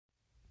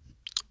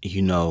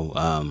you know,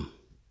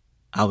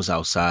 I was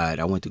outside.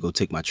 I went to go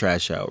take my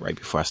trash out right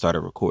before I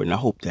started recording. I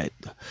hope that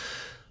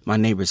my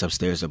neighbors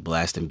upstairs are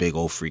blasting Big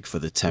Old Freak for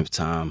the 10th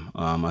time.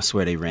 I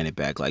swear they ran it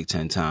back like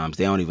 10 times.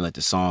 They don't even let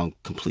the song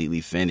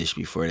completely finish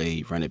before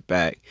they run it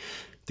back.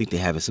 I think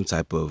they're having some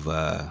type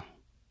of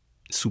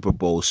Super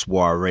Bowl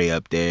soiree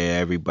up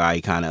there.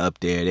 Everybody kind of up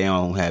there. They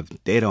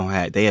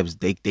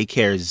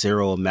care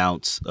zero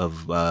amounts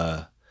of,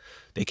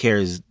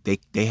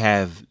 they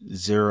have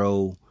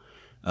zero,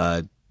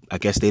 I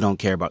guess they don't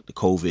care about the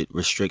COVID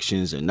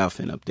restrictions or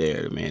nothing up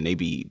there, man. They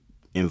be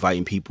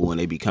inviting people and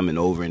they be coming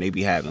over and they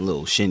be having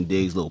little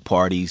shindigs, little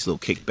parties, little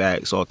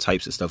kickbacks, all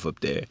types of stuff up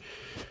there.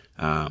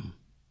 And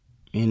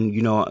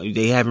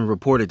they haven't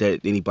reported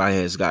that anybody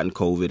has gotten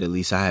COVID. At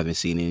least I haven't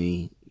seen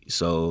any.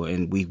 So,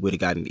 and we would have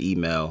gotten an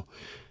email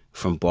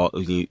from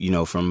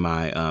from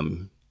my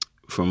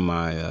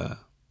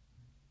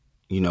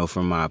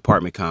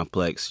apartment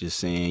complex just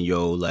saying,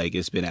 yo, like,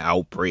 it's been an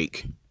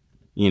outbreak.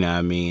 You know what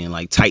I mean?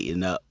 Like,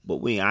 tighten up.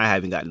 But I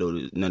haven't got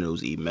none of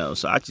those emails.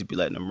 So I just be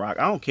letting them rock.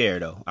 I don't care,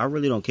 though. I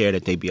really don't care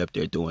that they be up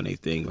there doing their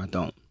thing. I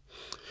don't.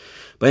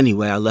 But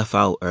anyway, I left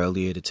out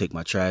earlier to take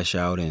my trash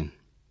out, and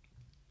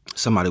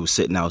somebody was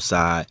sitting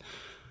outside,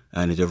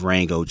 and the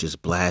Durango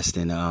just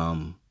blasting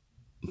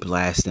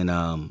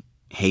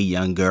Hey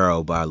Young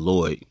Girl by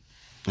Lloyd.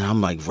 And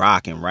I'm like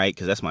rocking, right?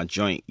 Because that's my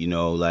joint,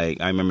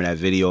 like I remember that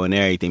video and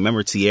everything.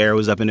 Remember Tierra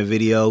was up in the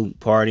video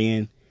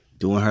partying,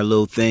 doing her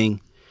little thing.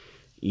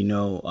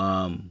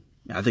 I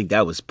think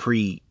that was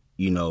pre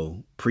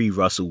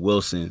Russell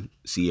Wilson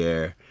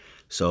Sierra.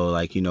 So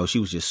like, she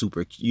was just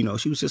super, she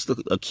was just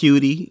a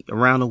cutie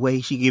around the way.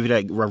 She gave it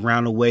that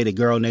around the way, the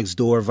girl next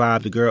door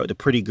vibe, the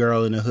pretty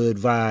girl in the hood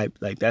vibe.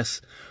 Like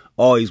that's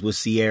always was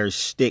Sierra's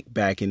shtick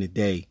back in the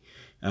day.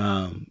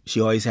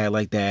 She always had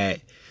like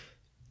that,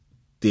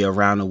 the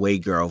around the way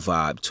girl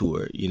vibe to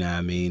her, you know what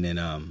I mean?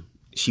 And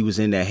she was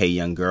in that Hey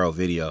Young Girl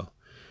video.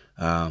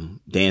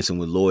 Dancing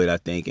with Lloyd, I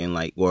think, and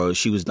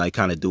she was like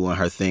kind of doing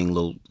her thing,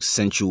 little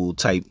sensual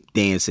type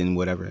dancing,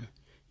 whatever,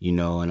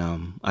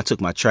 and I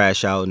took my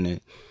trash out, and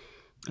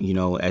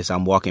as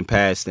I'm walking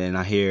past and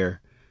I hear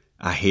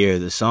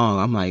the song,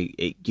 I'm like,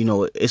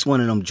 it's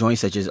one of them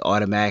joints that just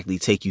automatically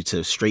take you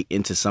to straight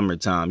into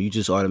summertime. You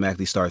just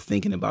automatically start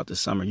thinking about the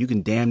summer. You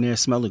can damn near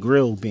smell the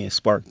grill being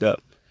sparked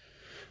up.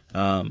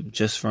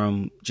 Just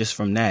from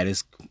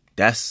that,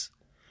 that's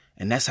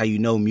how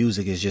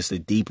music is just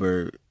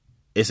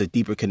it's a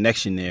deeper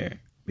connection there,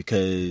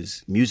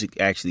 because music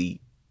actually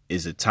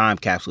is a time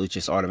capsule. It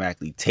just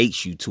automatically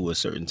takes you to a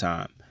certain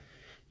time,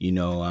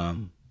 I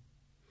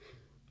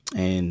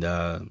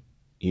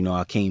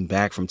came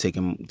back from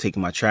taking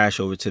my trash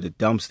over to the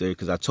dumpster,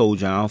 because I told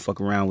you I don't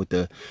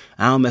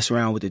mess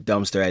around with the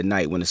dumpster at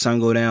night. When the sun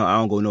go down, I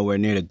don't go nowhere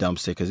near the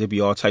dumpster, because there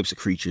be all types of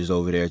creatures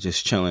over there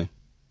just chilling.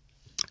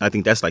 I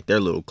think that's like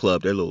their little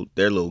club, their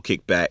little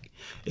kickback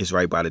is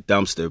right by the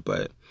dumpster.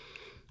 But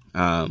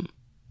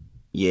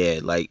yeah,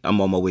 like I'm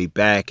on my way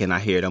back and I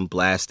hear them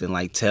blasting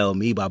like "Tell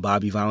Me" by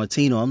Bobby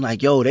Valentino. I'm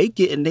like, yo, they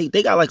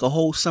got like a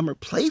whole summer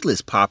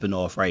playlist popping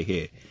off right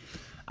here.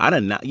 I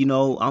don't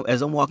know,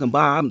 as I'm walking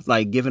by, I'm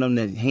like giving them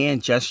the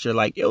hand gesture,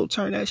 like, yo,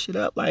 turn that shit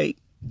up, like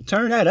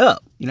turn that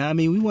up. You know what I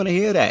mean? We want to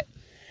hear that.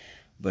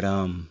 But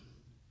I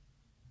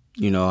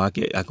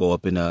go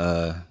up in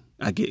I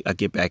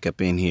get back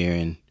up in here,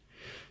 and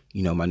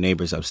my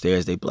neighbors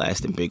upstairs, they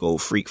blasting Big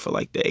Old Freak for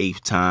like the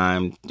 8th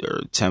time or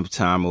 10th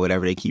time or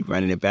whatever. They keep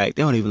running it back.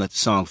 They don't even let the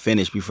song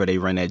finish before they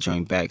run that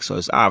joint back. So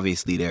it's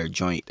obviously their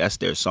joint. That's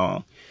their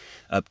song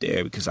up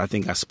there, because I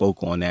think I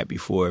spoke on that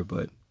before.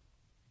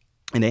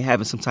 And they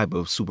having some type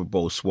of Super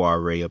Bowl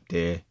soiree up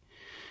there.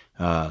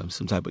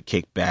 Some type of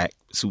kickback,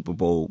 Super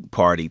Bowl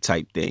party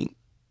type thing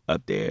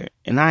up there.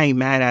 And I ain't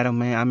mad at them,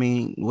 man. I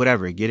mean,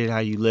 whatever. Get it how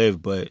you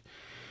live. But,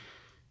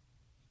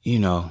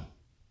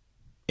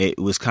 it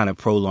was kind of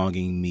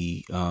prolonging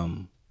me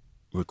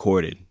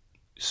recording.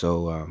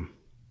 So,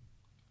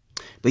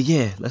 but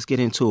yeah, let's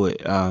get into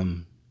it.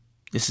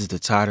 This is the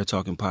Tired of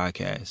Talking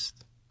podcast.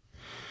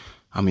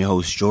 I'm your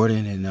host,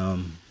 Jordan, and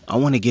I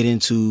want to get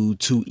into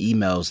 2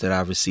 emails that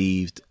I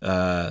received.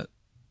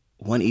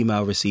 One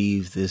email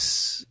received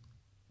this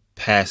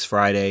past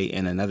Friday,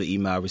 and another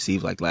email I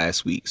received like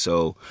last week.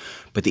 So,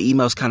 but the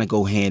emails kind of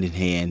go hand in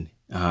hand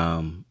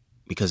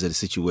because of the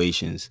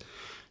situations.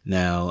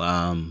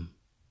 Now,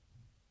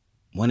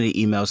 one of the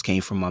emails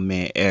came from my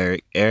man,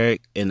 Eric.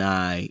 Eric and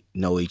I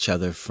know each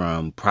other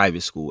from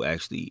private school,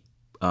 actually.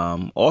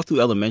 All through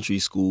elementary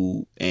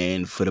school,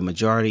 and for the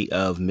majority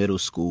of middle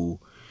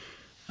school,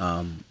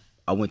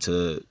 I went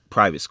to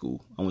private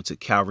school. I went to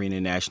Calvary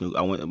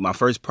International. My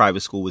first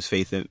private school was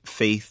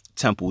Faith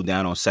Temple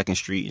down on 2nd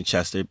Street in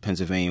Chester,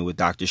 Pennsylvania, with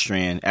Dr.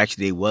 Strand.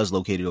 Actually, they was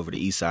located over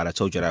the east side. I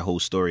told you that whole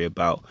story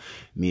about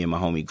me and my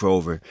homie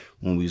Grover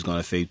when we was going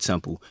to Faith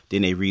Temple.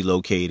 Then they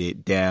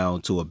relocated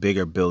down to a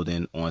bigger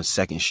building on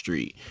 2nd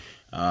Street.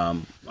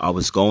 I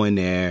was going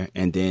there,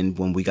 and then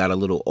when we got a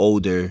little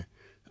older,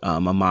 my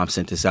mom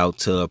sent us out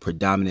to a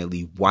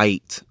predominantly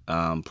white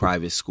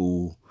private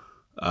school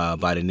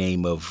by the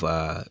name of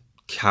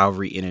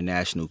Calvary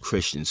International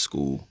Christian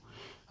School.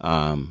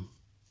 While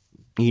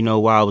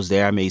I was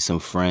there, I made some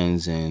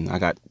friends and I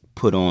got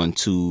put on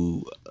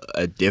to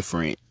a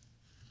different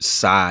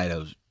side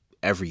of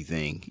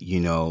everything,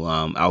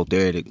 out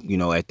there.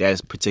 At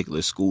that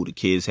particular school, the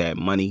kids had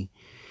money.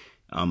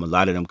 A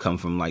lot of them come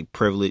from like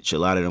privilege. A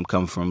lot of them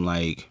come from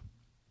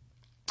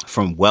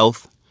from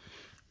wealth.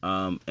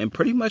 And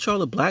pretty much all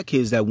the black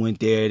kids that went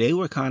there, they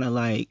were kind of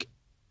like,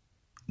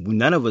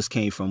 none of us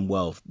came from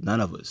wealth.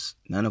 None of us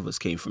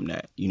came from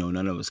that.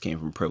 None of us came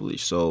from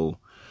privilege. So,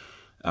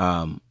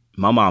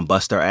 my mom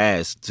bust her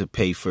ass to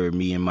pay for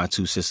me and my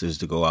two sisters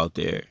to go out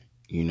there,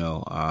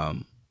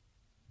 and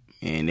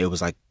it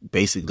was like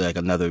basically like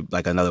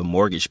another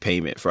mortgage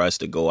payment for us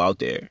to go out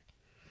there,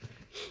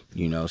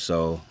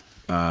 so,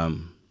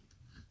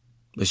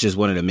 it's just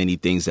one of the many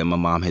things that my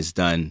mom has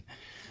done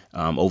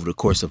over the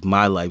course of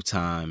my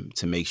lifetime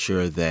to make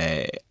sure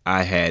that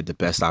I had the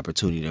best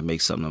opportunity to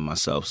make something of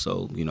myself.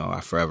 So,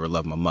 I forever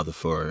love my mother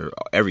for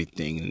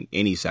everything and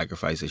any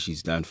sacrifice that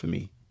she's done for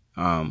me.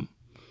 And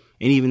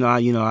even though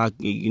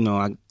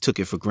I took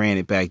it for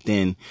granted back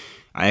then,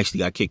 I actually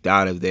got kicked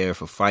out of there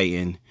for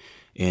fighting,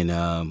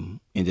 and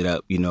ended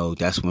up,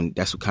 that's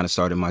what kind of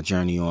started my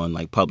journey on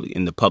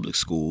in the public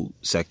school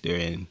sector.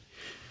 And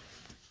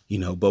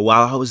but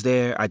while I was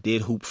there, I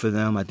did hoop for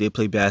them. I did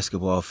play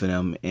basketball for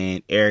them.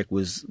 And Eric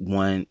was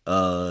one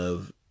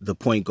of the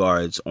point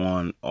guards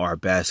on our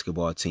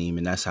basketball team.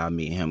 And that's how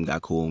me and him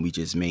got cool. And we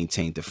just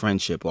maintained the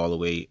friendship all the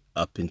way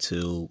up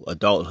until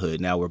adulthood.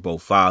 Now we're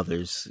both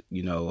fathers,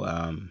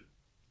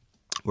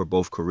 we're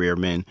both career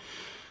men.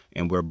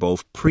 And we're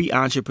both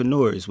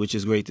pre-entrepreneurs, which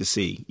is great to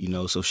see,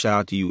 So shout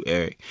out to you,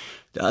 Eric.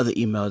 The other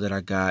email that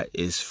I got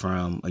is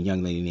from a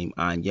young lady named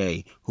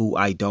Anye, who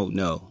I don't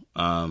know.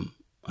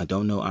 I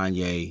don't know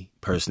Anye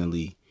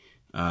personally,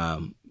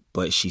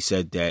 but she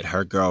said that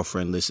her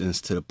girlfriend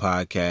listens to the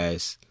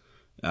podcast,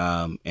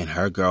 and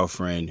her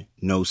girlfriend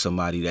knows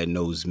somebody that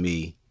knows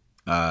me.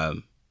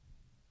 And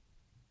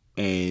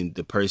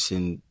the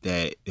person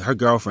that her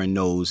girlfriend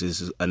knows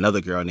is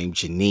another girl named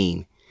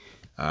Janine,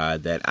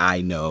 that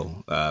I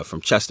know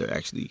from Chester,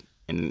 actually.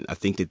 And I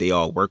think that they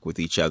all work with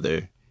each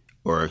other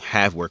or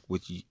have worked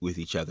with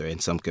each other in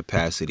some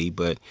capacity.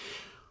 But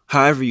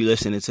however you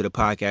listen to the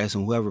podcast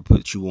and whoever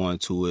put you on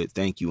to it,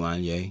 thank you,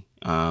 Anye.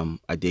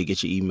 I did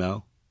get your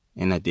email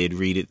and I did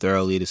read it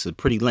thoroughly. It's a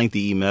pretty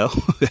lengthy email.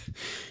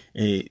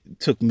 It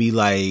took me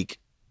I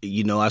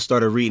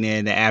started reading it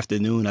in the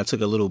afternoon. I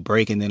took a little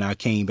break and then I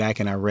came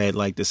back and I read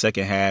the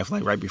second half,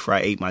 right before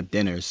I ate my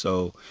dinner.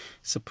 So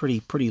it's a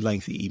pretty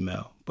lengthy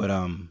email. But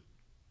I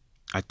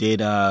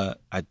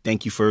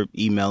thank you for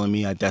emailing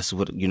me. That's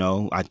what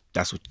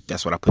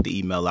I put the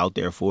email out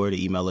there for,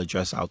 the email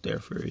address out there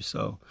for.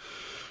 So,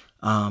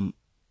 and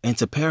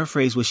to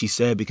paraphrase what she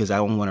said, because I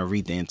don't want to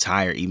read the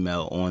entire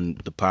email on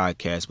the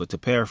podcast, but to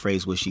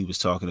paraphrase what she was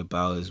talking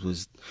about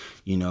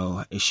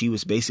she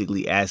was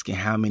basically asking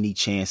how many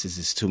chances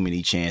is too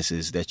many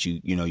chances that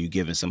you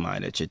giving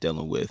somebody that you're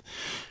dealing with.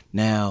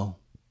 Now,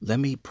 let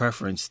me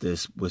preference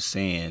this with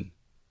saying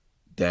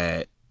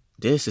that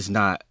this is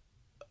not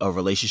a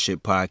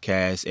relationship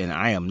podcast, and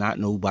I am not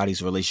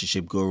nobody's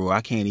relationship guru. I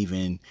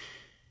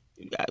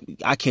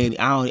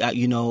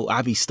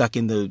be stuck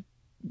in the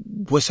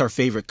what's her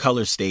favorite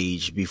color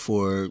stage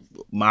before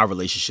my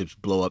relationships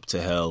blow up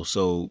to hell.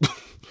 So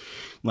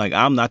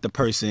I'm not the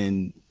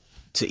person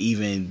to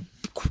even,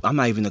 I'm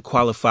not even a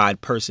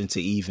qualified person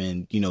to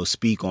even,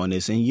 speak on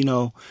this. And,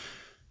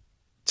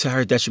 to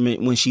her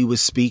detriment, when she was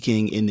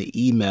speaking in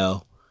the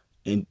email,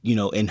 and,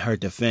 in her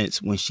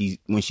defense, when she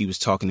was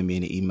talking to me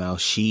in the email,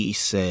 she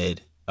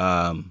said,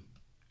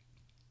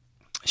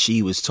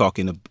 she was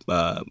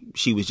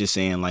just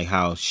saying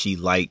how she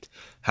liked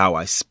how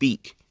I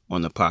speak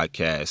on the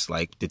podcast,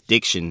 the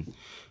diction,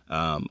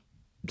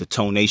 the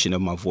tonation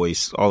of my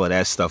voice, all of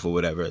that stuff or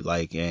whatever.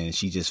 And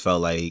she just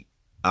felt like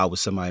I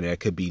was somebody that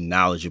could be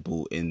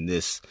knowledgeable in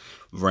this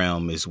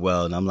realm as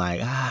well. And I'm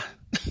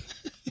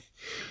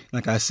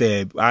like I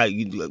said, by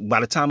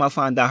the time I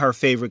find out her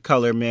favorite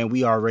color, man,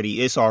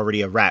 it's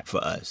already a wrap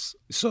for us.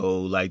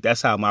 So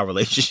that's how my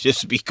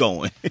relationships be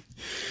going.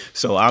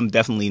 So I'm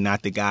definitely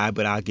not the guy,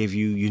 but I'll give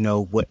you,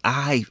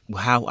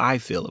 how I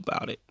feel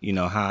about it,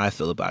 how I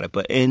feel about it.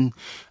 But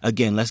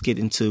again, let's get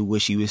into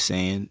what she was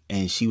saying.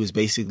 And she was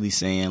basically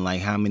saying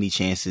how many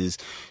chances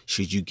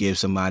should you give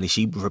somebody?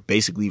 She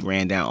basically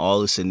ran down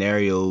all the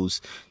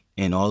scenarios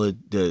and all of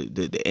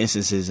the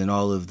instances and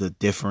all of the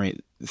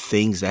different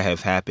things that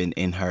have happened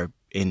in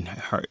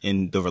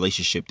the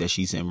relationship that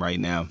she's in right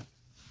now.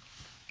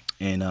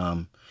 And,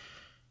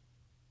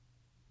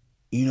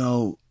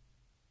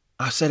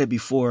 I said it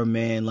before,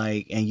 man,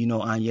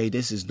 Anye,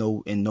 this is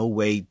in no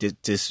way to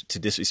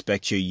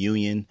disrespect your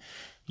union,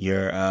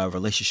 your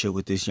relationship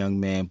with this young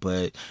man.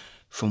 But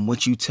from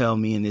what you tell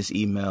me in this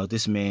email,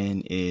 this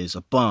man is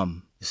a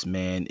bum. This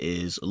man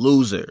is a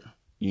loser,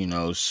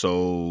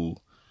 so,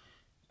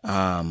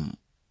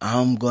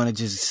 I'm going to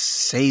just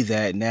say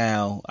that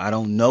now. I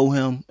don't know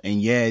him.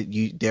 And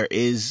there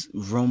is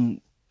room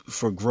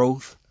for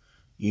growth.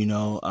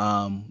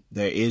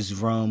 There is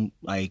room,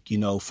 like,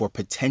 for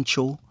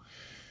potential.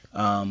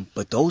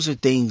 But those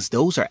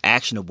are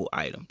actionable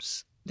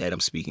items that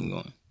I'm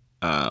speaking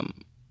on.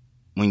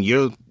 When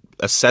you're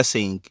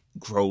assessing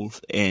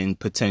growth and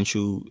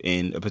potential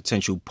in a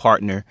potential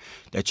partner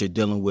that you're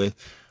dealing with,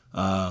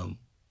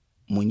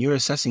 when you're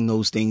assessing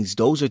those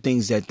are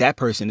things that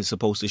person is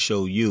supposed to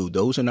show you.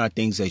 Those are not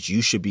things that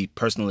you should be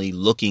personally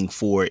looking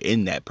for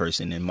in that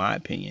person, in my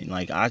opinion.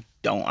 Like,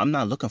 I'm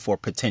not looking for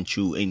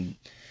potential in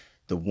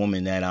the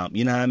woman that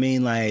you know what I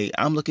mean? Like,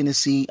 I'm looking to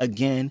see,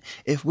 again,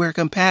 if we're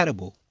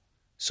compatible.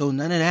 So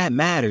none of that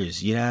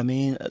matters. You know what I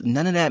mean?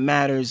 None of that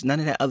matters. None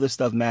of that other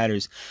stuff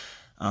matters.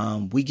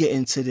 We get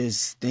into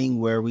this thing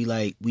where we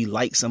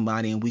like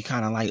somebody, and we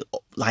kind of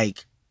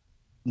like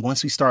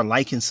once we start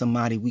liking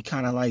somebody, we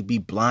kind of like be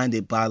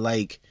blinded by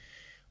like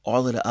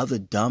all of the other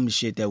dumb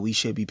shit that we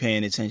should be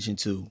paying attention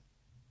to,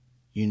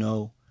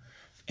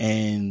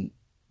 and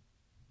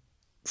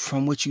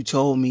from what you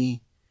told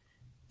me,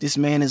 this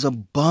man is a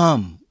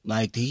bum.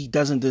 Like, he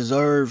doesn't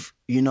deserve,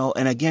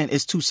 and again,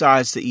 it's two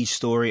sides to each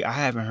story.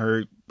 I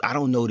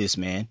don't know this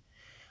man.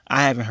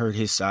 I haven't heard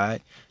his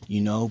side,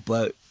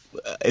 but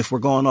if we're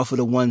going off of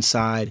the one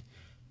side,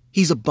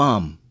 he's a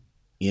bum.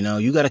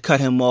 You got to cut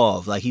him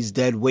off. Like, he's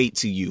dead weight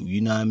to you. You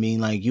know what I mean?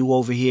 Like, you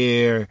over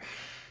here,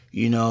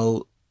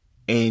 and,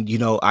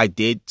 I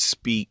did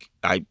speak.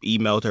 I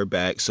emailed her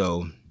back.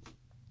 So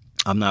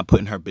I'm not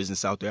putting her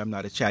business out there. I'm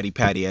not a chatty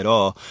patty at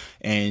all.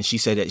 And she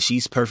said that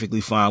she's perfectly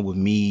fine with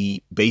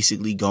me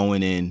basically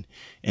going in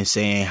and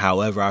saying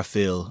however I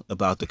feel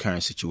about the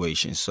current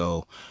situation.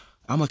 So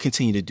I'm going to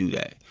continue to do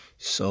that.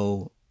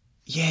 So,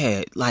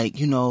 yeah, like,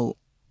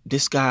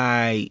 this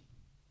guy,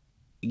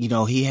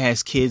 he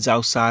has kids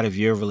outside of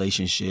your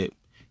relationship.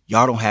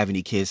 Y'all don't have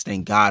any kids.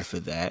 Thank God for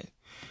that.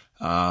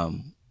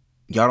 Y'all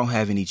don't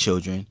have any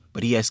children,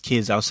 but he has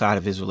kids outside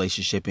of his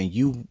relationship, and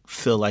you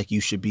feel like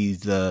you should be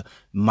the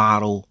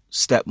model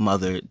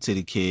stepmother to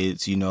the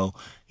kids. He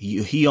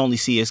only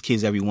sees his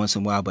kids every once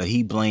in a while, but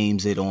he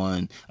blames it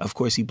on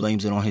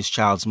his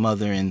child's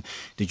mother and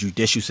the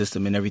judicial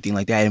system and everything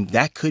like that. And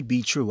that could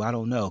be true. I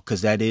don't know,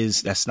 because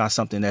that's not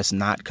something that's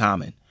not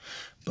common.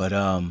 But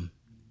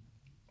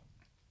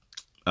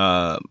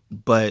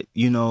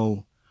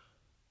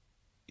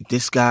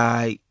this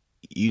guy,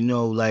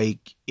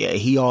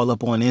 he all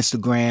up on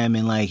Instagram,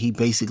 and like, he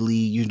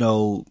basically,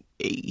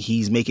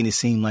 he's making it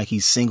seem like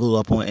he's single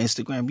up on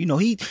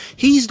Instagram.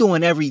 He's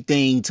doing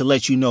everything to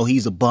let you know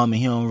he's a bum, and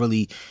he don't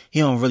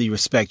really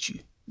respect you,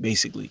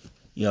 basically.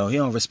 He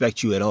don't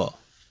respect you at all.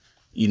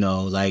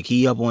 Like,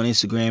 he up on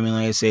Instagram, and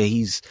like I said,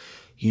 he's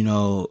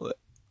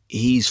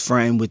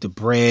fronting with the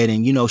bread,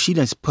 and she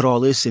done put all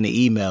this in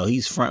the email.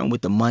 He's fronting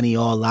with the money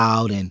all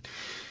out, and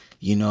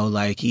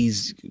like,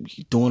 he's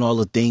doing all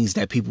the things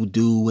that people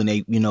do when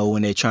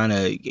they're trying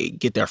to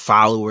get their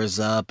followers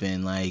up,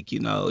 and like,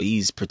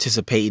 he's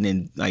participating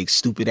in like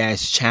stupid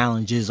ass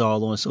challenges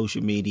all on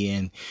social media,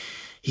 and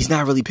he's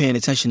not really paying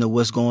attention to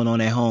what's going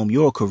on at home.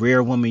 You're a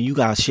career woman. You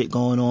got shit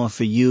going on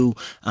for you,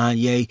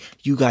 Anye.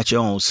 You got your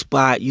own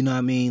spot. You know what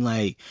I mean?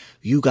 Like,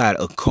 you got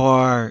a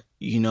car.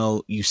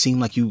 You seem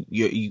like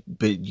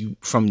but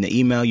from the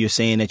email, you're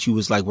saying that you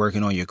was like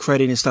working on your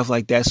credit and stuff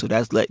like that. So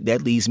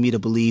that leads me to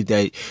believe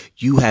that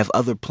you have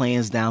other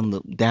plans down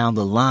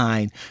the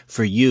line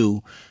for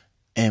you.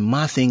 And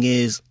my thing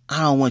is,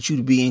 I don't want you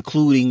to be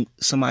including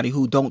somebody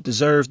who don't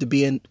deserve to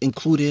be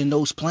included in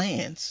those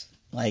plans.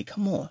 Like,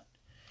 come on.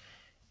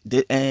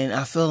 And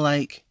I feel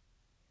like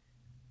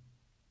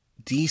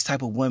these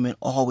type of women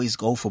always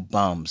go for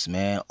bums,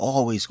 man.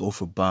 Always go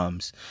for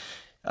bums.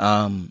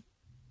 The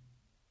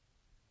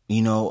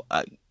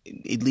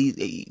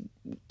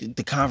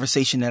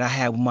conversation that I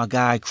had with my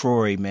guy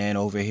Croy, man,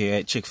 over here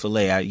at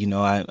Chick-fil-A, I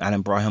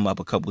done brought him up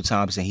a couple of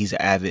times, and he's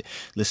an avid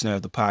listener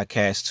of the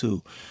podcast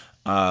too.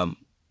 And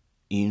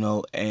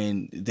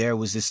there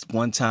was this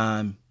one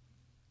time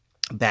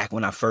back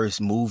when I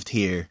first moved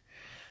here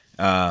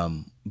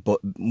to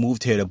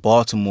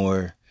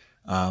Baltimore.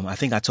 I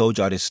think I told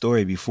y'all this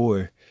story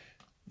before.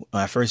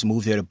 When I first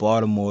moved here to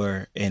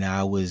Baltimore, and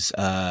I was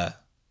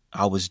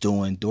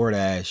doing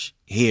DoorDash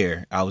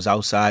here. I was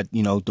outside,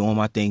 doing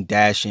my thing,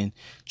 dashing,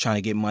 trying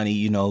to get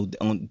money,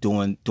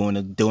 doing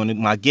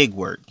my gig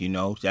work.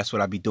 That's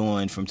what I be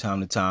doing from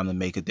time to time to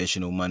make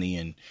additional money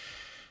and,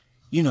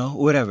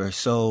 whatever.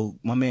 So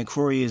my man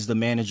Croy is the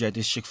manager at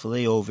this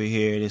Chick-fil-A over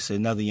here. There's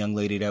another young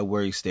lady that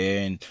works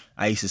there, and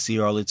I used to see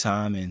her all the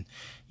time, and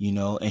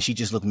and she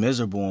just looked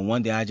miserable. And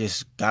one day I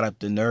just got up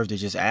the nerve to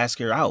just ask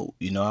her out.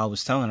 I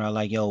was telling her,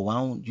 like, yo, why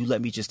don't you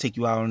let me just take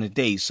you out on a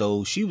date?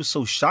 So she was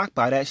so shocked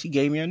by that, she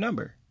gave me her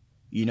number,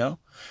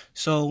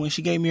 So when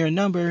she gave me her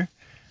number,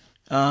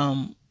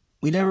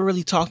 we never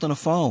really talked on the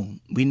phone.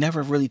 But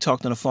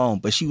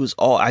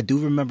I do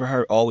remember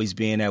her always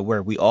being at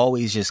work. We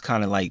always just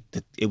kind of like,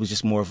 it was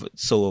just more of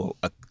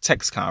a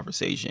text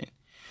conversation.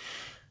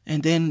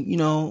 And then,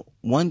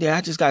 one day I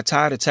just got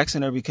tired of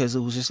texting her because it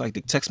was just like the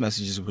text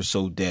messages were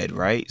so dead,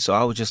 right? So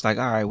I was just like,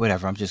 all right,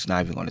 whatever. I'm just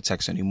not even going to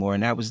text her anymore.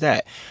 And that was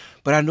that.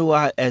 But I knew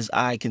as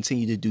I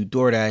continued to do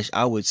DoorDash,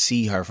 I would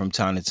see her from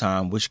time to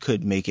time, which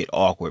could make it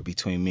awkward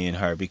between me and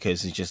her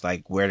because it's just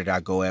like, where did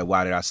I go at?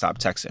 Why did I stop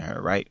texting her,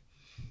 right?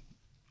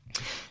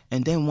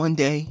 And then one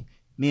day,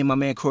 me and my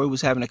man Corey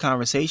was having a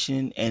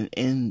conversation, and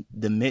in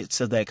the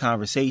midst of that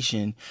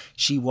conversation,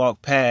 she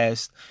walked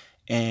past,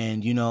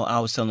 and, I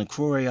was telling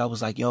Corey, I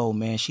was like, yo,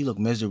 man, she look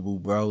miserable,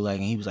 bro. Like,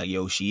 and he was like,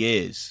 yo, she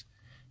is.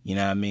 You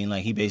know what I mean?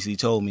 Like, he basically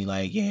told me,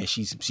 like, yeah,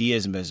 she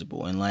is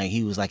miserable. And, like,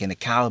 he was like, in the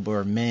caliber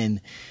of men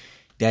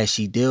that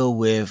she deal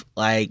with,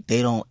 like,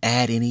 they don't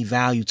add any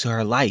value to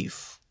her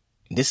life.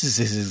 This is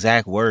his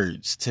exact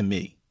words to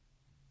me.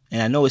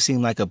 And I know it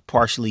seemed like a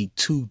partially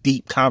too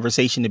deep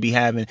conversation to be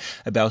having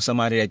about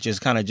somebody that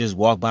just kind of just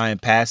walked by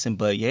and passing.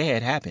 But yeah,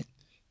 it happened.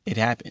 It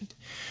happened.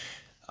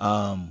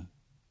 And,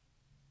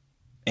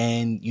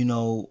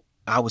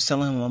 I was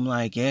telling him, I'm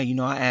like, yeah,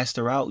 I asked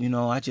her out,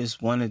 I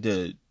just wanted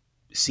to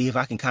see if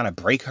I can kind of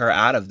break her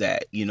out of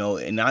that,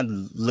 and I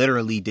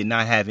literally did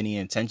not have any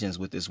intentions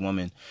with this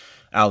woman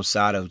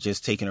outside of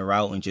just taking her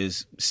out and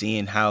just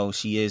seeing how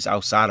she is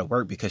outside of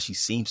work because she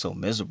seems so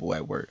miserable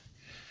at work.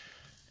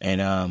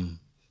 And,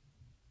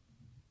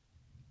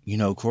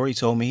 Corey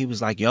told me, he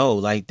was like, yo,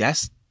 like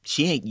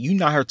you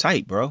not her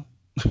type, bro.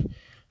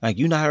 Like,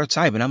 you not her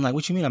type. And I'm like,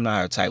 what you mean I'm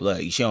not her type?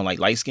 Like, she don't like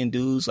light-skinned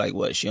dudes? Like,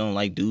 what? She don't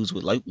like dudes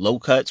with low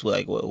cuts?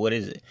 Like, what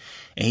is it?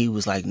 And he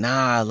was like,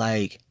 nah,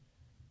 like,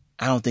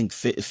 I don't think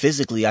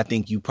physically, I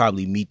think you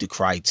probably meet the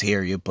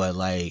criteria, but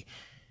like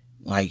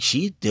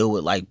she deal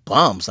with like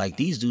bums. Like,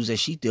 these dudes that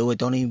she deal with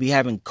don't even be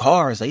having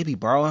cars. They be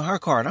borrowing her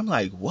car. And I'm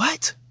like,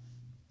 what?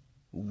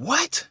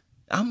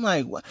 I'm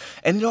like, what?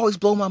 And it always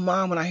blow my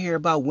mind when I hear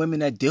about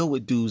women that deal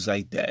with dudes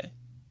like that.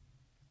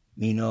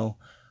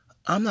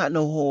 I'm not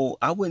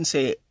I wouldn't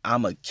say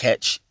I'm a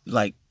catch,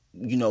 like,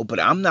 but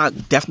I'm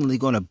not definitely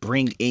going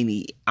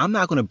to I'm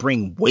not going to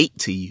bring weight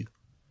to you.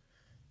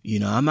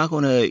 I'm not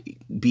going to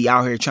be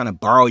out here trying to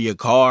borrow your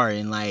car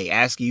and like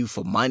ask you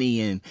for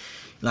money and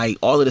like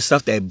all of the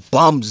stuff that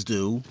bums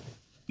do,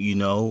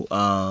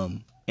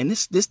 and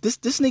this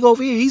nigga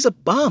over here, he's a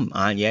bum,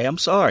 Anya. I'm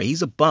sorry.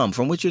 He's a bum.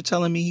 From what you're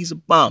telling me, he's a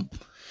bum.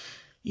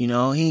 He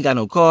ain't got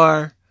no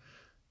car.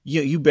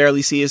 You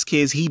barely see his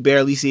kids. He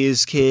barely see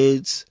his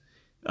kids.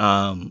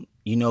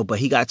 But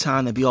he got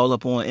time to be all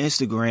up on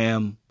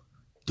Instagram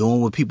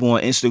doing what people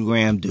on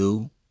Instagram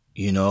do.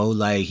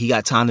 Like, he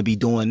got time to be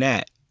doing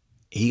that.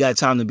 You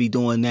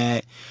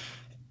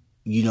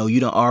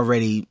done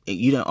already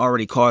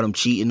caught him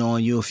cheating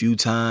on you a few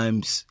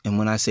times. And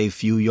when I say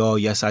few, y'all,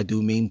 yes, I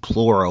do mean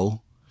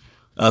plural.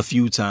 A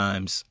few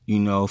times,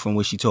 from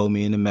what she told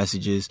me in the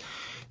messages.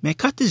 Man,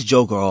 cut this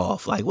joker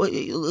off. Like, what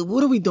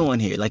are we doing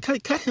here? Like,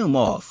 cut him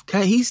off.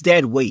 He's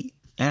dead weight.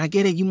 And I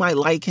get it. You might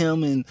like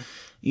him. And,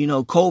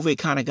 COVID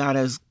kind of got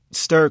us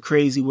stir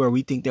crazy where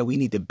we think that we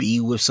need to be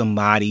with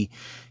somebody,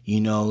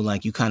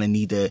 like you kind of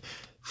need to,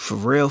 for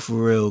real,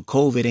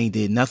 COVID ain't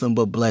did nothing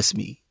but bless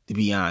me, to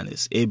be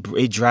honest.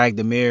 It dragged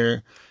the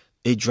mirror.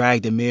 It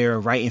dragged the mirror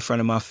right in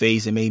front of my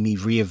face and made me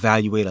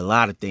reevaluate a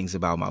lot of things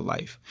about my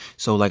life.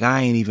 So like,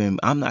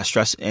 I'm not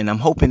stressed, and I'm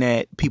hoping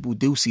that people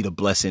do see the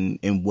blessing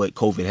in what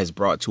COVID has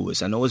brought to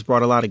us. I know it's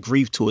brought a lot of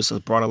grief to us.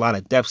 It's brought a lot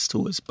of depths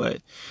to us,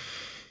 but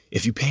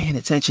if you're paying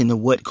attention to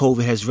what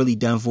COVID has really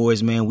done for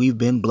us, man, we've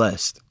been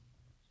blessed.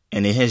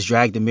 And it has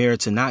dragged the mirror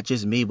to not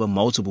just me, but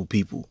multiple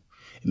people.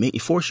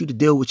 It forced you to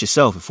deal with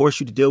yourself. It forced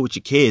you to deal with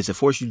your kids. It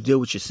forced you to deal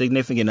with your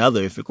significant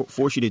other. It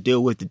forced you to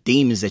deal with the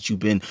demons that you've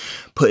been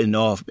putting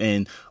off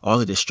and all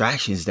the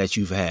distractions that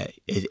you've had.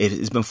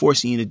 It's been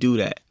forcing you to do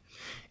that.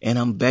 And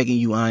I'm begging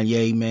you,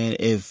 Anya, man,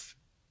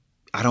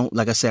 I don't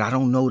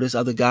know this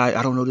other guy.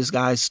 I don't know this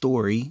guy's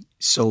story.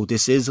 So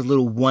this is a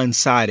little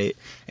one-sided,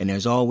 and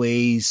there's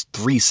always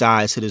three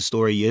sides to the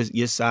story.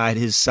 Your side,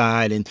 his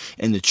side, and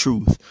the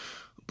truth.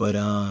 But,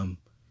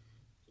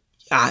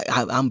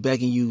 I'm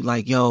begging you,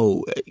 like,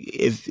 yo,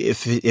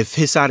 if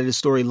his side of the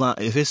story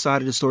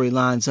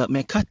lines up,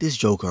 man, cut this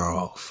joker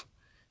off.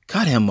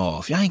 Cut him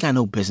off. Y'all ain't got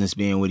no business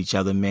being with each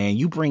other, man.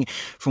 You bring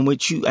from what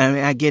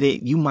I get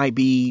it. You might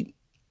be,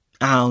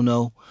 I don't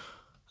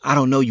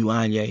know you,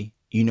 Anya.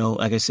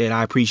 Like I said,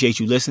 I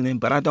appreciate you listening,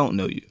 but I don't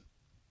know you.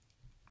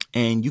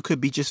 And you could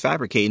be just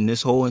fabricating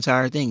this whole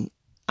entire thing.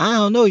 I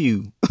don't know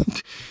you.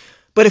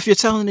 But if you're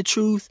telling the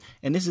truth,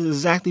 and this is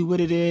exactly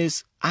what it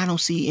is, I don't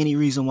see any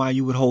reason why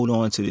you would hold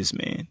on to this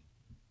man.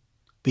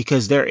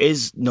 Because there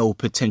is no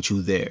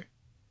potential there.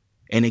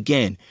 And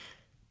again,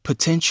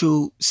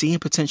 seeing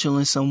potential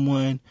in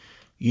someone,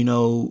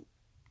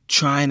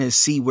 trying to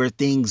see where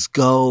things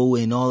go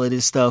and all of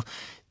this stuff.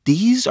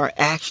 These are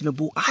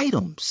actionable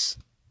items.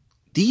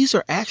 These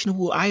are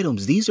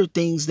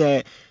things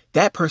that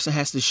person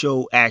has to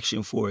show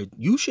action for.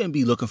 You shouldn't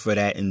be looking for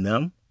that in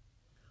them.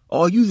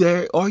 All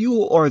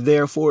you are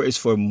there for is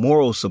for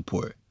moral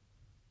support.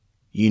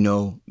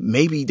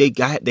 Maybe they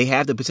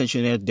have the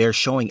potential that they're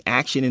showing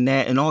action in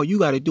that, and all you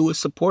got to do is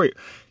support,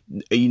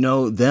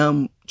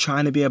 them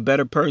trying to be a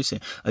better person.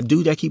 A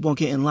dude that keep on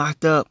getting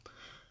locked up,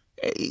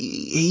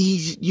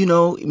 he's, you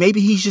know,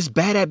 maybe he's just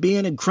bad at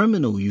being a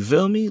criminal. You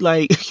feel me?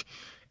 Like,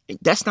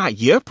 that's not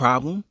your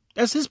problem.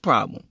 That's his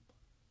problem.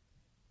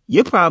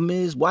 Your problem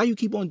is why you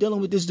keep on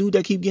dealing with this dude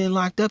that keep getting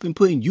locked up and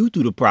putting you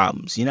through the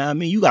problems. You know what I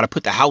mean? You got to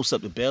put the house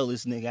up to bail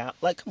this nigga out.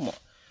 Like, come on.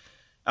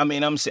 I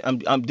mean, I'm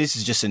this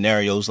is just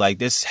scenarios. Like,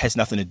 this has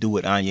nothing to do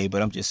with Anya,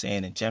 but I'm just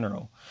saying in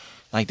general.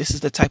 Like, this is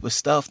the type of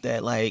stuff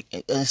that, like,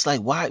 it's like,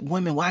 why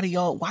do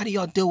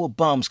y'all deal with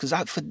bums? Because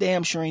I for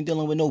damn sure ain't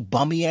dealing with no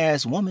bummy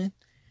ass woman.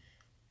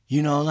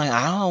 You know, like,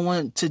 I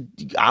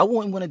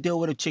wouldn't want to deal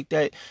with a chick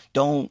that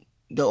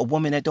a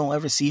woman that don't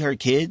ever see her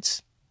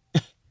kids.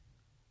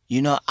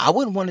 You know, I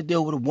wouldn't want to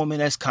deal with a woman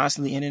that's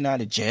constantly in and out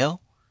of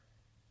jail.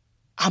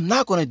 I'm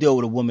not going to deal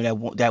with a woman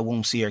that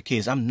won't see her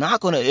kids. I'm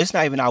not going to, it's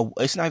not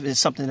even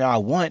something that I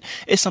want.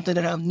 It's something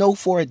that I know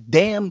for a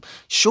damn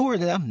sure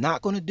that I'm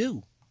not going to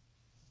do.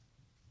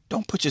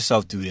 Don't put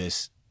yourself through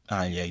this,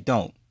 Anya.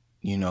 Don't,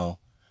 you know.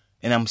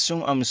 And I'm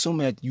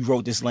assuming that you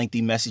wrote this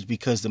lengthy message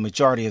because the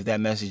majority of that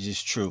message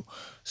is true.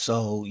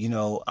 So, you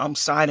know, I'm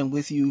siding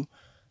with you,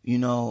 you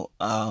know.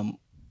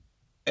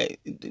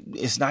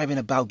 It's not even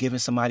about giving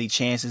somebody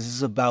chances.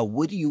 It's about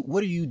what are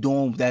you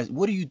doing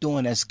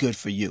that's good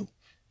for you?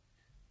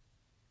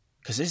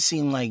 Because it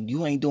seemed like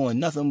you ain't doing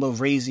nothing but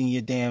raising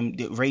your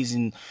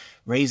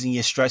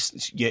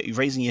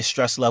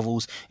stress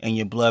levels and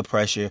your blood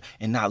pressure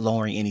and not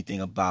lowering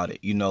anything about it.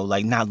 You know,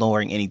 like not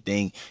lowering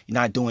anything, you're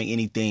not doing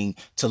anything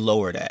to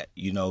lower that.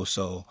 You know,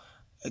 so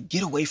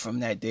get away from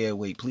that dead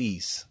weight,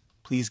 please.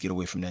 Please get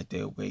away from that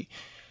dead weight.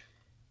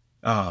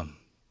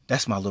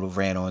 That's my little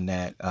rant on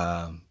that.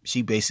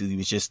 She basically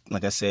was just,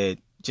 like I said,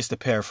 just to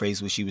paraphrase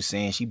what she was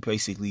saying, she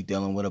basically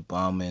dealing with a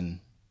bum,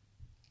 and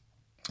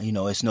you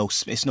know, it's no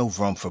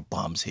room for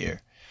bums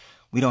here.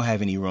 We don't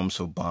have any rooms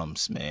for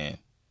bums, man.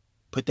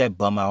 Put that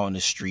bum out on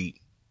the street,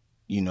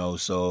 you know.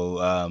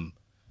 So,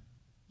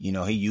 you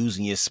know, he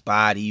using your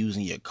spot, he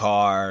using your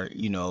car,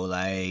 you know,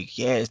 like,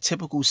 yeah, it's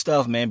typical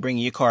stuff, man.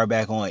 Bringing your car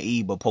back on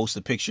E, but post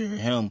a picture of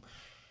him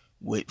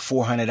with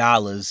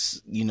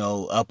 $400, you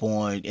know, up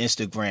on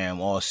Instagram,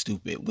 all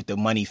stupid, with the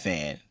money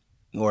fan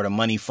or the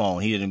money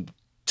phone. He didn't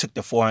took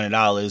the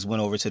 $400,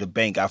 went over to the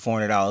bank, got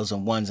 $400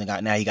 on ones,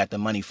 and now he got the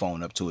money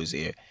phone up to his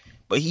ear.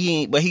 But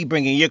he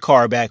bringing your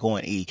car back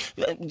on E.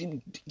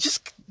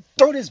 Just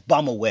throw this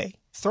bum away.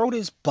 Throw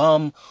this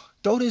bum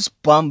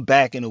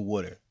back in the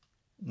water.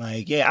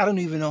 Like, yeah, I don't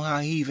even know how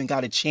he even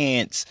got a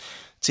chance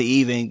to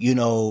even, you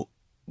know,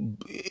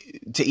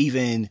 to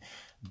even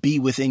be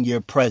within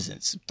your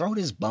presence. Throw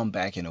this bum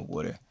back in the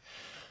water.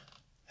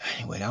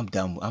 Anyway, I'm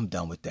done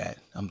with that.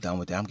 I'm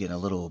getting a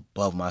little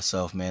above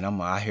myself, man.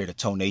 I hear the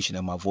tonation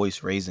of my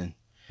voice raising,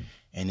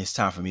 and it's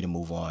time for me to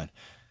move on.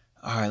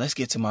 All right, let's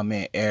get to my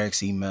man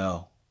Eric's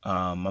email.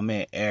 My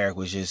man Eric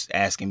was just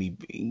asking me,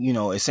 you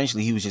know,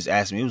 essentially he was just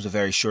asking me, it was a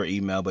very short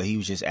email, but he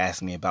was just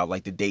asking me about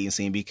like the dating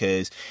scene,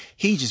 because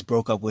he just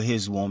broke up with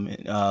his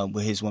woman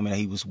that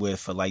he was with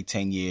for like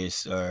 10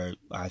 years, or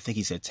I think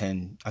he said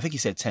 10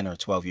 or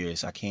 12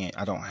 years. I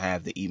don't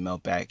have the email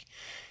back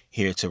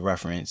here to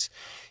reference.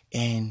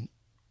 And,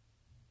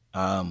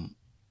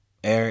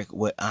 Eric,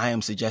 what I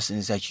am suggesting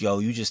is that,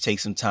 you just take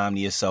some time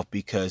to yourself,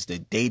 because the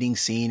dating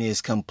scene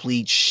is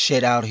complete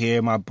shit out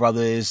here. My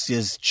brother, is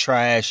just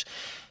trash.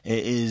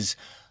 It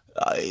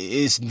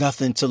is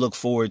nothing to look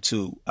forward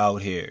to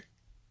out here.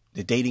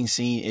 The dating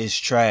scene is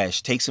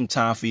trash. Take some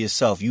time for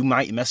yourself. You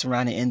might mess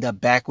around and end up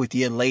back with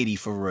your lady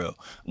for real.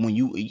 When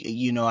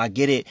you know, I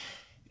get it.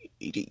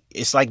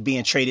 It's like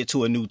being traded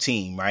to a new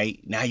team, right?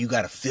 Now you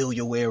got to feel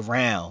your way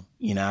around,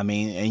 you know what I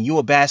mean? And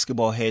you're a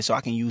basketball head, so I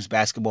can use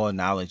basketball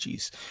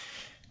analogies.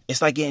 It's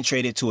like getting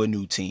traded to a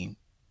new team.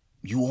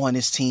 You on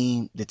this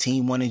team, the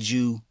team wanted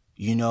you,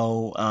 you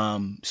know,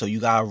 so you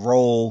got to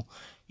roll,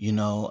 you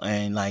know,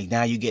 and like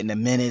now you're getting the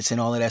minutes and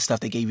all of that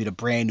stuff. They gave you the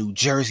brand new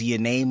jersey. Your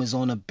name is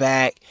on the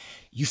back.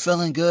 You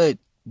feeling good,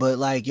 but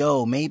like,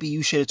 maybe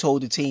you should have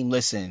told the team,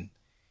 listen,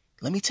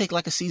 let me take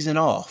like a season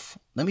off.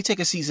 Let me take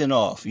a season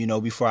off, you know,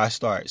 before I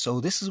start.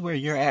 So this is where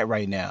you're at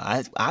right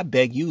now. I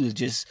beg you to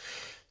just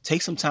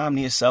take some time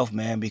to yourself,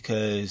 man,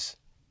 because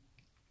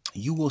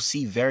you will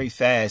see very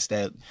fast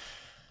that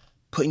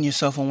putting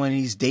yourself on one of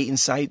these dating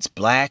sites,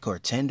 Black or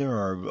Tinder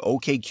or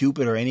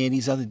OkCupid or any of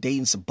these other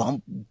dating,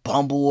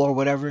 Bumble or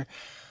whatever,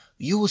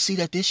 you will see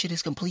that this shit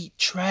is complete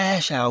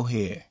trash out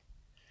here.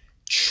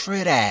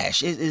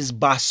 Trash. It is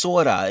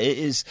basura.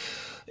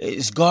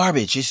 It's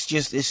garbage.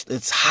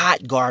 It's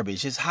hot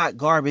garbage. It's hot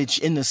garbage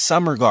in the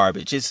summer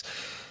garbage. It's,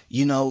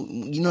 you know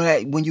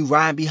that when you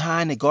ride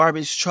behind the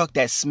garbage truck,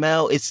 that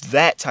smell, it's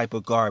that type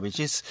of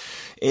garbage.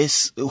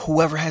 It's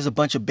whoever has a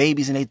bunch of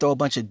babies and they throw a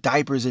bunch of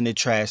diapers in the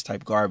trash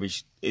type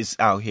garbage is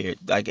out here.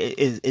 Like,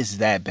 it's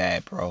that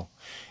bad, bro.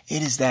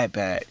 It is that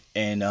bad.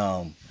 And,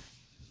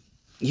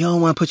 you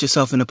don't want to put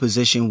yourself in a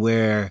position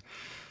where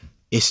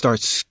it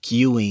starts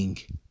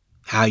skewing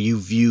how you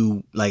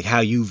view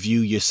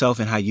yourself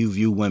and how you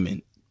view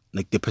women,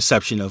 like the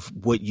perception of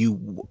what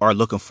you are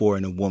looking for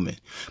in a woman.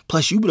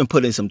 Plus, you've been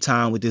putting some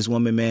time with this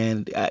woman,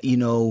 man. You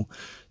know,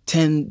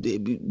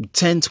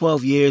 10,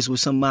 12 years with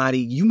somebody,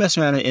 you mess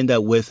around and end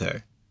up with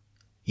her.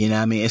 You know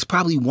what I mean? It's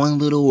probably one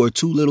little or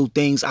two little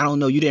things. I don't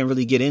know. You didn't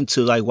really get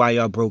into like why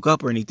y'all broke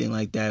up or anything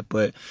like that,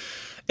 but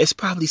it's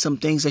probably some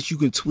things that you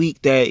can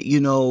tweak that, you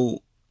know,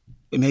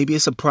 maybe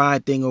it's a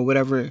pride thing or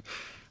whatever.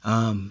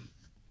 And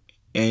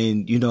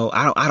you know,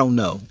 I don't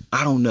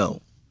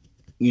know.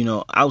 You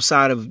know,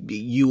 outside of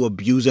you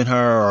abusing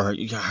her or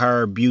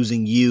her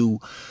abusing you,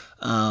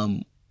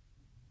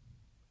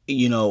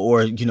 you know,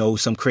 or, you know,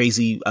 some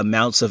crazy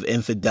amounts of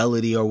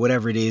infidelity or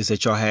whatever it is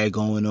that y'all had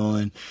going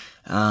on.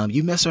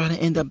 You mess around and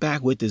end up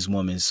back with this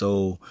woman.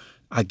 So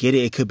I get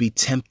it. It could be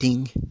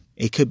tempting.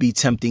 It could be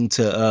tempting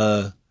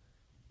to,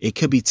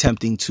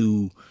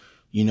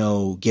 you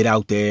know, get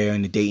out there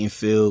in the dating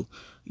field,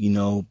 you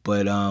know,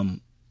 but,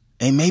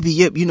 and maybe,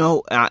 you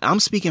know, I'm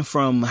speaking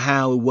from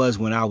how it was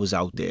when I was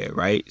out there.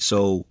 Right.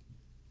 So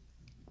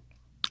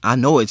I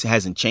know it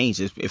hasn't changed.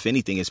 If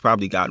anything, it's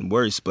probably gotten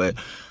worse, but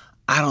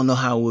I don't know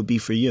how it would be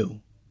for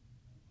you.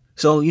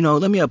 So, you know,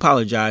 let me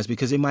apologize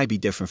because it might be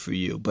different for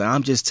you, but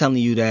I'm just telling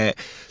you that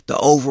the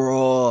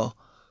overall,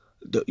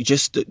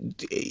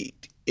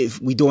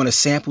 if we doing a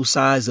sample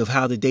size of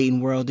how the dating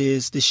world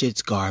is, this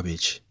shit's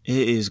garbage.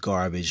 It is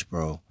garbage,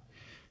 bro.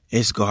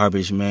 It's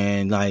garbage,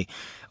 man. Like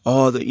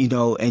all the, you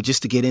know, and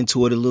just to get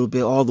into it a little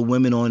bit, all the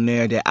women on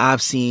there that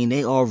I've seen,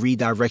 they all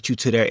redirect you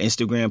to their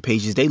Instagram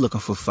pages. They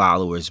looking for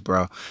followers,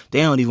 bro.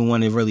 They don't even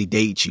want to really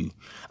date you.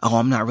 Oh,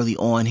 I'm not really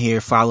on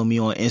here. Follow me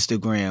on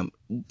Instagram.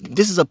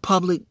 This is a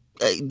public,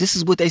 this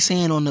is what they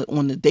saying on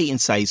the dating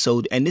site.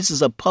 So, and this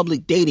is a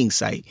public dating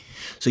site.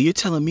 So you're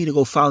telling me to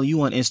go follow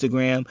you on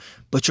Instagram,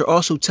 but you're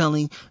also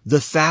telling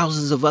the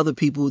thousands of other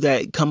people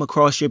that come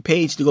across your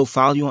page to go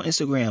follow you on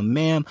Instagram.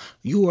 Ma'am,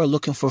 you are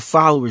looking for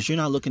followers. You're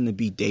not looking to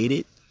be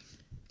dated.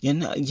 You're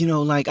not, you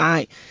know, like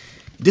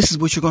this is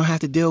what you're going to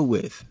have to deal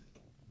with.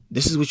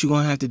 This is what you're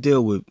going to have to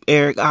deal with.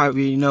 Eric, I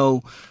already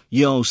know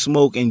you don't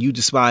smoke and you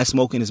despise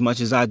smoking as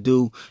much as I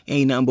do.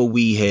 Ain't nothing but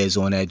weed heads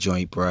on that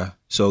joint, bruh.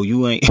 So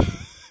you ain't,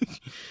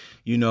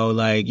 you know,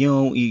 like,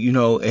 you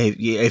know,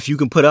 if you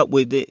can put up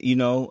with it, you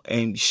know,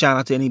 and shout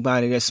out to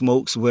anybody that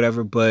smokes,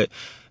 whatever. But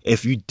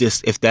if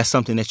that's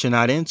something that you're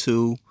not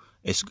into,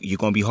 you're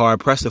going to be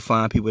hard pressed to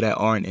find people that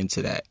aren't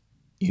into that.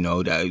 You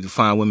know, that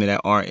find women that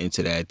aren't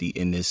into that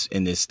in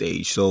this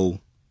stage. So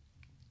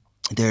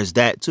there's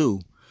that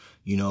too.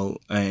 You know,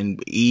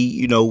 and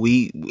you know,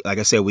 like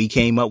I said, we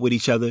came up with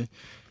each other,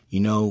 you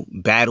know,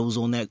 battles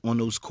on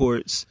those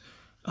courts.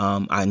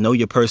 I know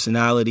your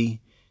personality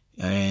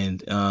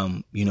and,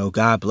 you know,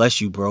 God bless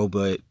you, bro.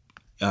 But,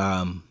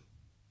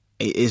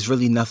 it's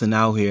really nothing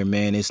out here,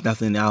 man. It's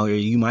nothing out here.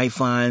 You might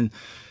find,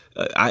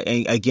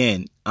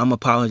 I'm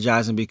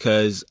apologizing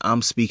because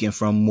I'm speaking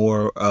from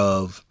more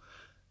of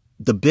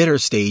the bitter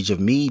stage of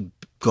me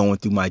going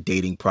through my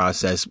dating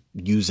process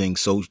using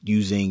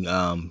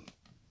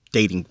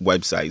dating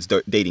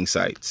websites, dating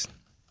sites.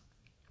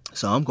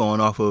 So I'm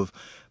going off of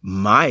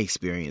my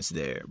experience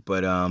there,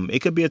 but it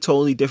could be a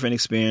totally different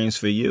experience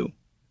for you.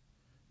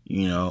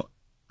 You know,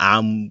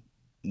 I'm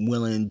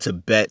willing to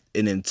bet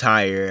an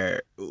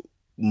entire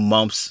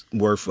month's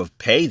worth of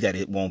pay that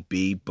it won't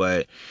be,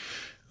 but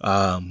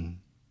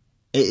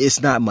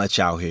it's not much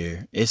out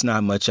here. It's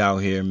not much out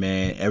here,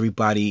 man.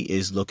 Everybody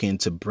is looking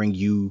to bring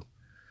you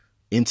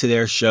into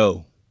their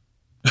show.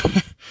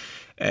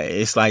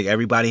 It's like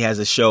everybody has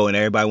a show and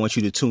everybody wants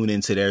you to tune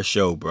into their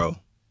show, bro.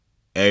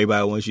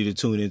 Everybody wants you to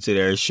tune into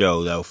their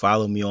show. They'll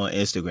follow me on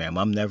Instagram.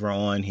 I'm never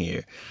on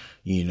here.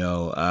 You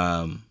know,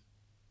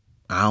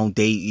 I don't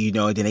date, you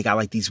know, then they got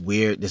like this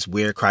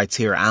weird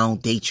criteria. I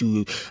don't date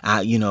you.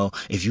 You know,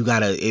 if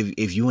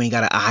you ain't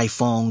got an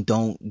iPhone,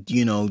 don't,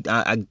 you know,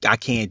 I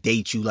can't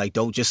date you. Like,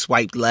 don't just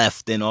swipe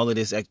left and all of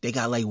this. They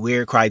got like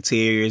weird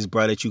criteria,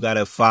 bro, that you got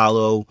to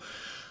follow.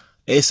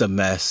 It's a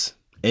mess.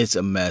 It's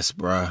a mess,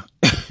 bro.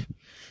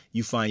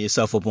 You find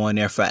yourself up on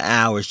there for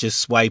hours just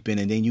swiping,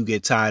 and then you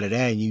get tired of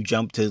that and you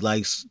jump to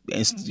like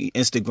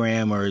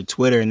Instagram or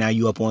Twitter, and now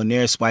you up on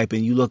there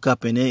swiping. You look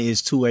up and it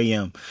is 2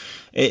 a.m.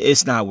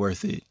 It's not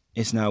worth it.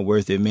 It's not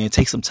worth it, man.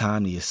 Take some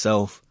time to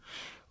yourself.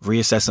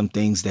 Reassess some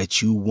things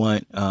that you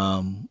want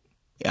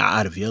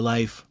out of your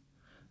life,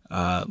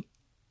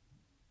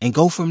 and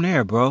go from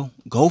there, bro.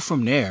 Go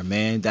from there,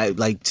 man. That,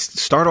 like,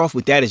 start off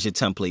with that as your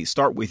template.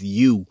 Start with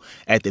you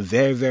at the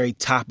very, very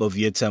top of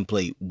your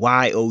template.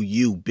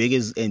 YOU, big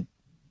as, and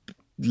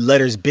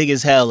letters big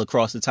as hell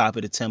across the top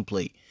of the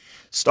template.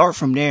 Start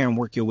from there and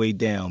work your way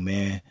down,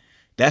 man.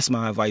 That's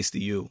my advice to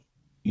you,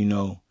 you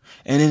know.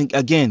 And then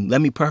again,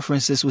 let me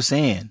preference this with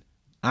saying,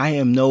 I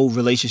am no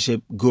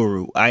relationship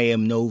guru. I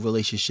am no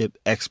relationship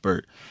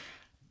expert.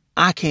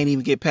 I can't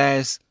even get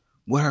past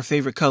what her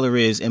favorite color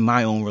is in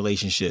my own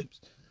relationships.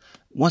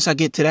 Once I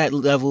get to that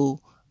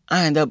level,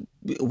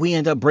 we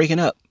end up breaking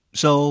up.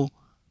 So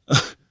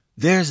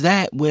there's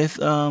that with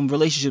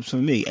relationships for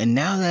me. And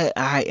now that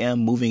I am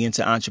moving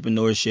into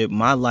entrepreneurship,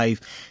 my life,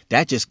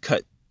 that just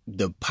cut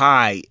the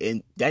pie,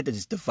 and that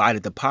just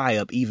divided the pie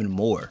up even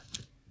more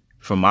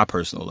from my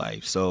personal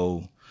life.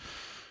 So,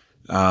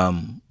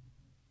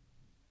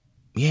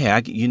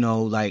 yeah, you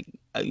know, like,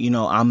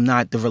 I'm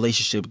not the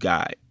relationship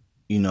guy,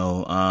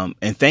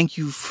 and thank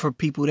you for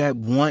people that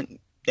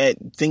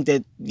think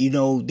that,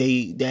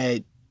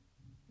 that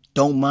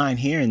don't mind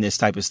hearing this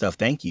type of stuff.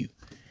 Thank you.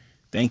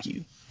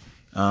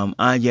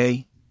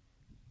 Anye,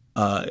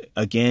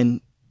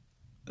 again,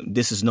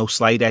 this is no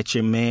slight at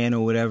your man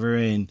or whatever,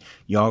 and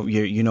your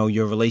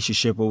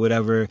relationship or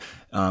whatever.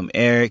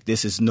 Eric,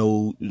 this is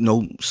no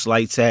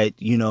slights at,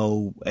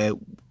 at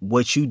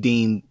what you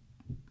deem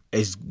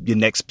as your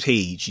next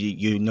page,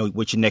 you know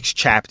what your next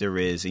chapter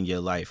is in your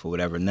life or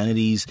whatever. None of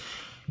these,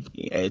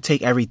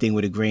 take everything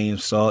with a grain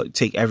of salt.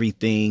 Take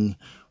everything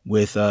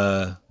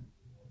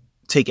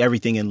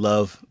in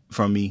love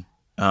from me.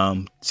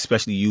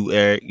 Especially you,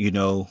 Eric,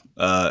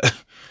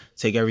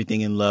 take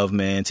everything in love,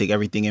 man. Take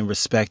everything in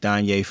respect,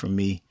 Anye, from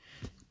me.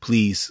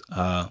 Please.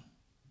 I'm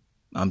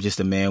just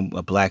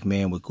a black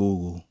man with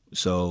Google.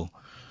 So,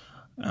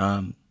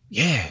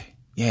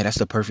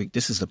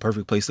 this is the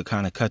perfect place to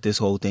kind of cut this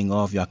whole thing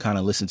off. Y'all kind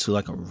of listen to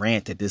like a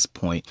rant at this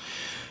point.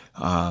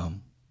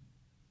 And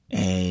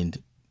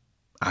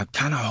I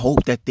kind of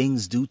hope that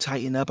things do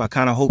tighten up. I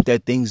kind of hope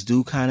that things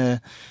do kind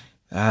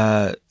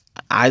of,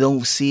 I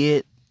don't see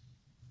it.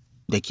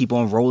 They keep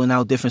on rolling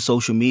out different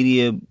social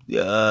media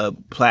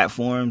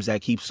platforms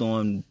that keeps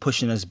on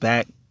pushing us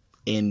back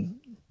in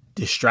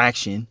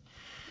distraction.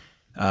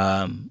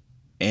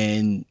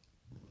 And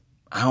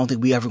I don't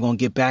think we ever going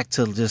to get back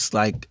to just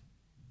like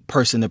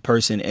person to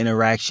person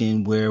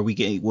interaction where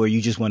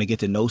you just want to get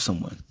to know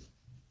someone.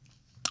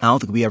 I don't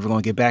think we ever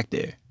going to get back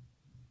there.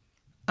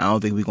 I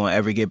don't think we're going to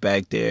ever get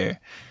back there.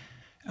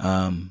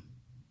 And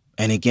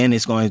again, we're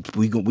going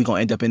to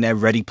end up in that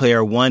Ready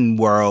Player One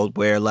world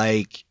where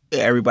like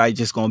everybody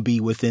just going to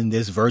be within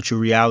this virtual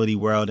reality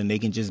world and they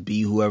can just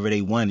be whoever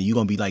they want. And you're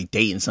going to be like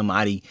dating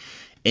somebody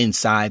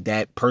inside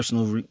that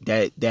personal,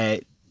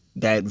 that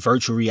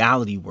virtual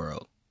reality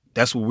world.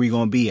 That's where we're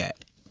going to be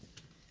at.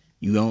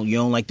 You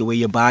don't like the way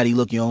your body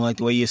look. You don't like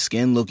the way your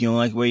skin look. You don't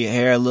like the way your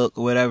hair look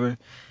or whatever.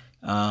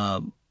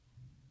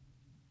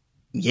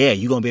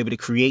 You're going to be able to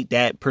create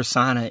that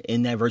persona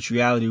in that virtual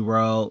reality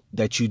world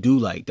that you do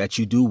like, that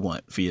you do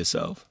want for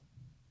yourself.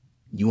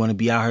 You want to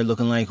be out here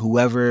looking like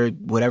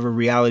whatever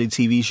reality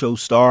TV show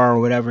star or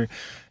whatever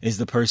is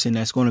the person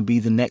that's going to be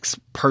the next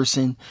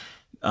person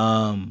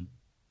that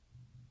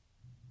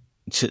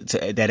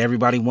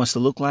everybody wants to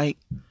look like.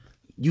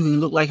 You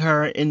can look like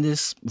her in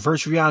this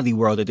virtual reality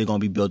world that they're going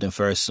to be building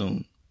for us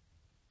soon.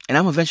 And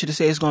I'm going to venture to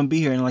say it's going to be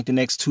here in like the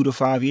next 2 to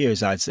 5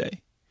 years, I'd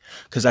say.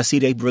 Because I see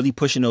they really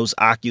pushing those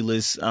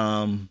Oculus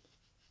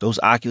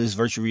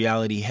virtual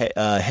reality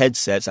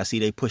headsets. I see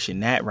they pushing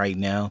that right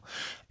now.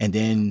 And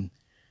then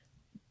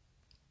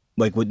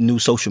like with new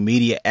social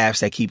media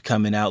apps that keep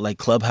coming out, like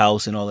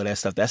Clubhouse and all of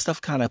that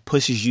stuff kind of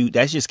pushes you.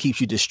 That just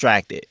keeps you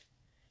distracted.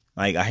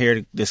 Like I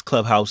hear this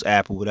Clubhouse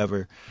app or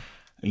whatever,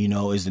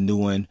 is the new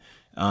one.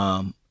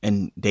 And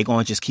they're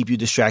going to just keep you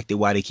distracted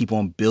while they keep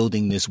on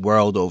building this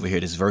world over here,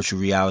 this virtual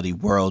reality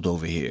world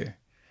over here.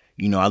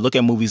 I look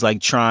at movies like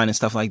Tron and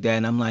stuff like that,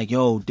 and I'm like,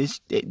 yo,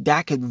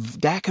 that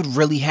could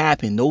really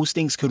happen. Those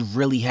things could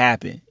really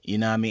happen. You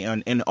know what I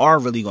mean? And are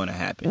really going to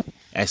happen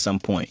at some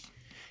point.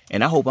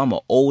 And I hope I'm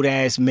an old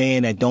ass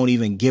man that don't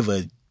even give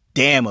a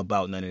damn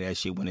about none of that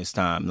shit when it's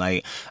time.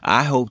 Like,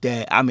 I hope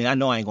that, I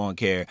know I ain't going to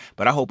care,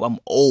 but I hope I'm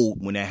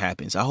old when that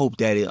happens. I hope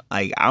that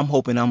I'm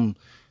hoping I'm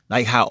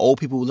like how old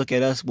people look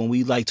at us when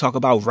we like talk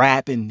about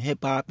rap and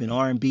hip hop and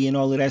R&B and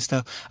all of that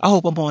stuff. I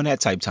hope I'm on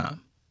that type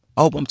time.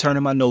 I hope I'm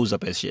turning my nose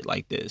up at shit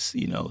like this,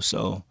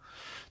 so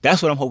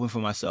that's what I'm hoping for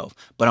myself.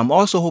 But I'm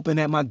also hoping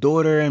that my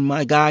daughter and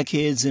my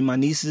godkids and my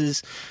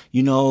nieces,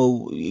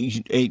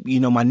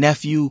 my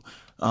nephew,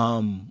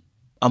 I'm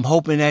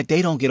hoping that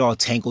they don't get all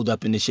tangled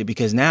up in this shit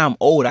because now I'm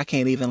old. I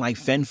can't even like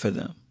fend for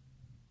them,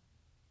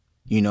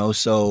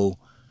 so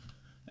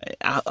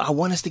I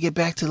want us to get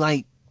back to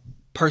like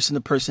person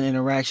to person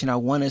interaction. I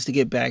want us to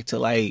get back to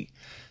like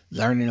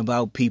learning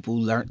about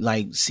people,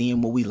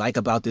 seeing what we like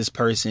about this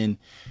person.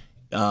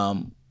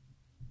 From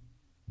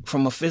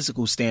a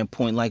physical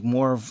standpoint, like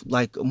more of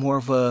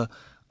a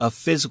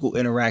physical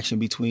interaction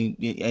between,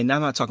 and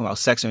I'm not talking about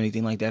sex or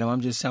anything like that. I'm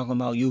just talking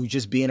about you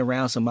just being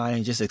around somebody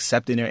and just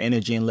accepting their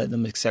energy and letting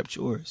them accept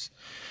yours.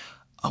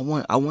 I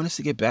want us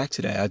to get back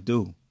to that. I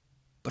do,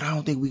 but I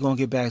don't think we're going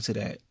to get back to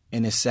that.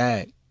 And it's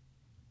sad.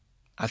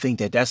 I think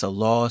that's a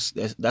loss.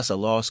 That's a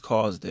lost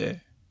cause there.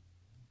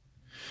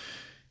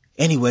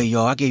 Anyway,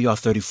 y'all, I gave y'all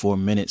 34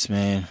 minutes,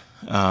 man.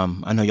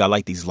 I know y'all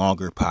like these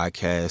longer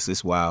podcasts.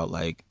 It's wild.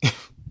 Like,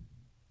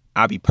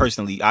 I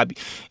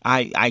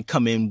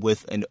come in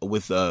with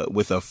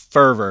a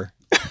fervor.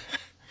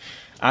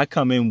 I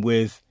come in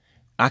with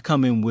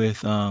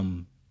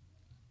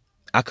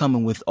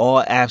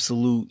all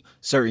absolute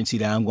certainty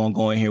that I'm going to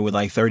go in here with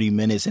like 30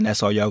 minutes and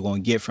that's all y'all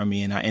going to get from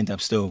me. And I end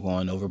up still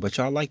going over, but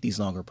y'all like these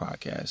longer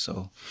podcasts.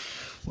 So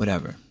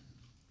whatever.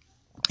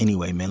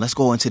 Anyway, man, let's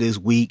go into this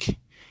week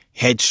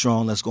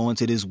headstrong. Let's go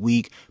into this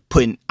week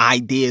putting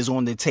ideas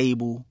on the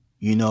table.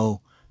 None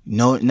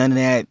of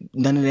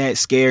that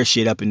scare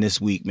shit up in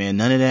this week, man.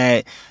 None of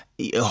that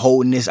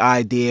holding this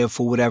idea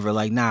for whatever.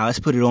 Like, nah, let's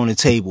put it on the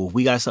table. If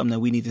we got something that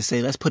we need to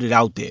say, let's put it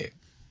out there.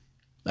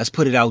 Let's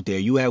put it out there.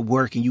 You at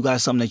work and you got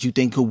something that you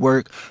think could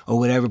work or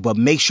whatever, but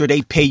make sure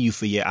they pay you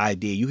for your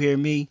idea. You hear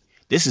me?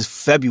 This is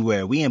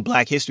February. We in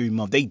Black History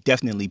Month. They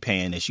definitely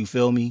paying this. You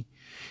feel me?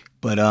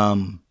 But,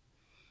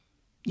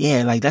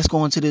 yeah, like, let's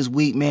go into this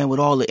week, man, with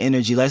all the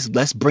energy.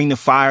 Let's bring the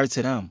fire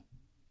to them.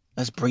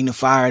 Let's bring the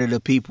fire to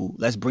the people.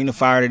 Let's bring the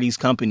fire to these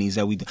companies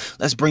that we do.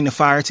 Let's bring the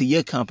fire to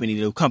your company,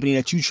 the company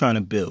that you're trying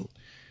to build.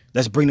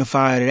 Let's bring the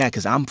fire to that,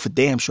 because I'm for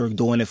damn sure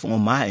doing it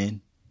on my end.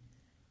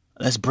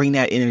 Let's bring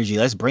that energy.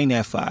 Let's bring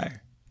that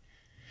fire.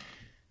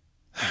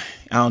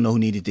 I don't know who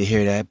needed to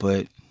hear that,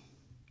 but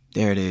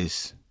there it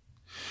is.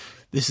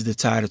 This is the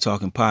Tired of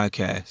Talking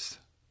podcast.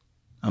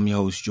 I'm your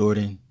host,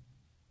 Jordan,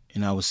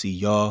 and I will see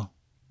y'all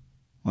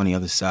on the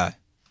other side.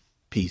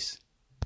 Peace.